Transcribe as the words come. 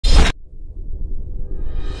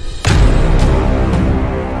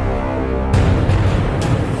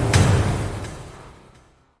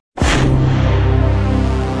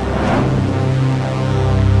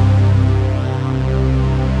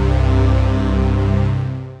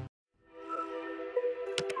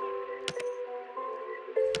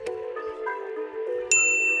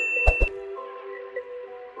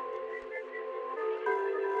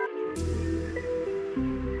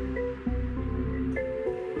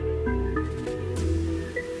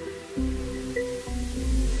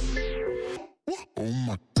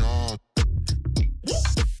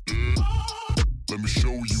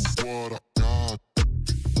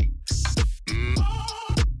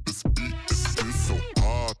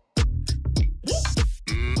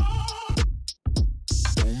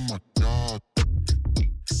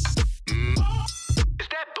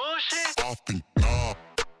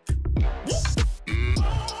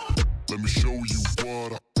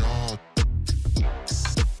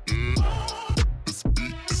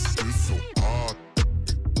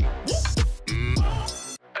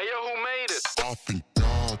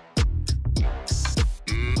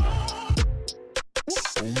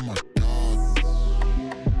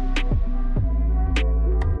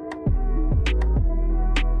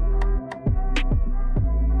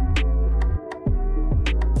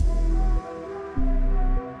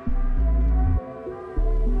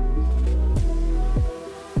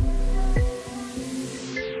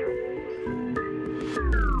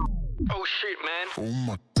shit, man. Oh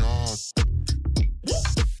my God.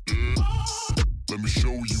 Let me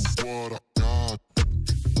show you what I got.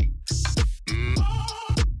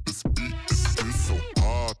 This beat is so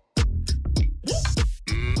hot.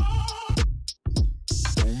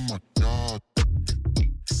 Oh my God.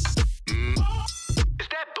 Is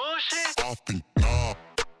that bullshit? I think not.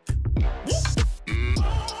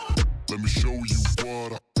 Let me show you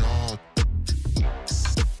what I got.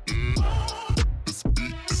 This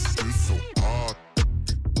beat is so hot.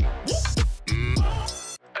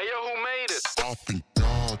 Hey, yo, who made it? I think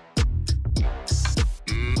God.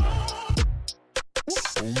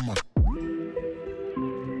 Oh my.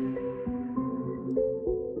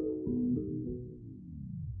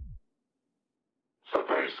 The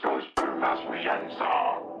bass goes boom as we enter,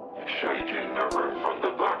 shaking the room from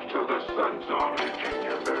the back to the center, making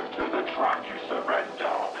you move to the track you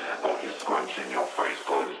surrender, got you scrunching your face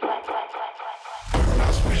closed up. Boom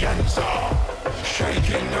as we enter,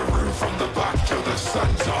 shaking the room from the back to the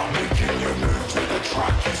center, making you move to the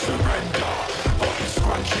track you surrender, got you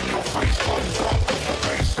scrunching your face closed up. The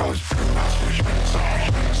bass goes boom as we enter.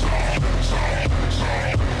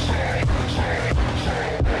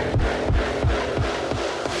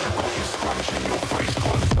 Scrunching your face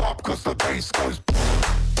closed up, cause the bass goes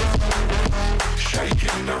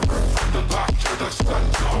shaking the room from the back to the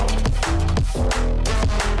center,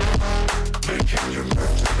 making you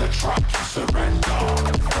move to the track you surrender,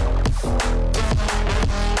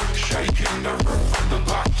 shaking the room from the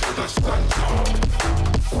back to the center,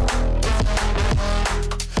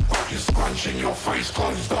 got you scrunching your face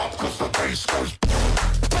closed up, cause the bass goes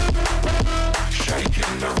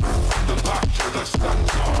shaking the room from the back to the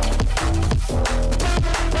center,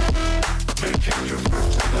 making you move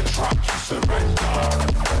to the track you surrender,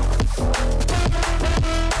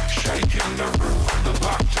 shaking the room from the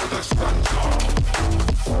back to the center,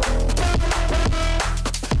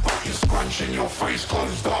 got you scrunching your face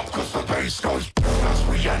closed up, cause the bass goes boom as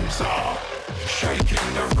we enter,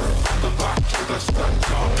 shaking the room from the back to the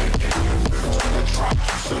center, making you move to the track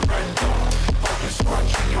you surrender, got you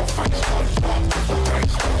scrunching your face closed up, cause the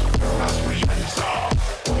bass goes boom as we enter,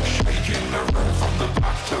 shaking the room from the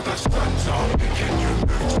back to the center, making you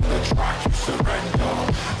move to the track you surrender,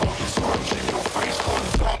 got you scrunching your face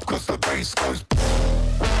closed up, cause the bass goes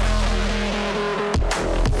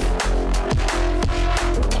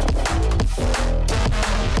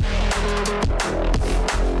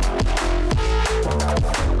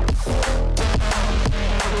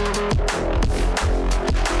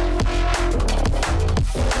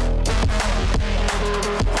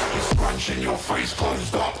scrunching your face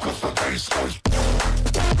closed up, cause the bass goes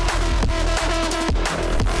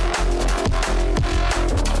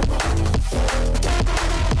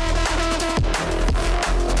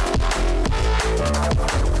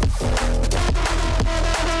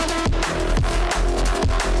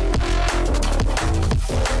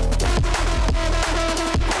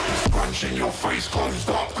scrunching your face closed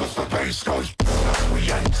up, cause the bass goes boom as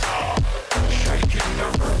we enter, shaking the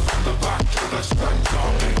room from the back to the center,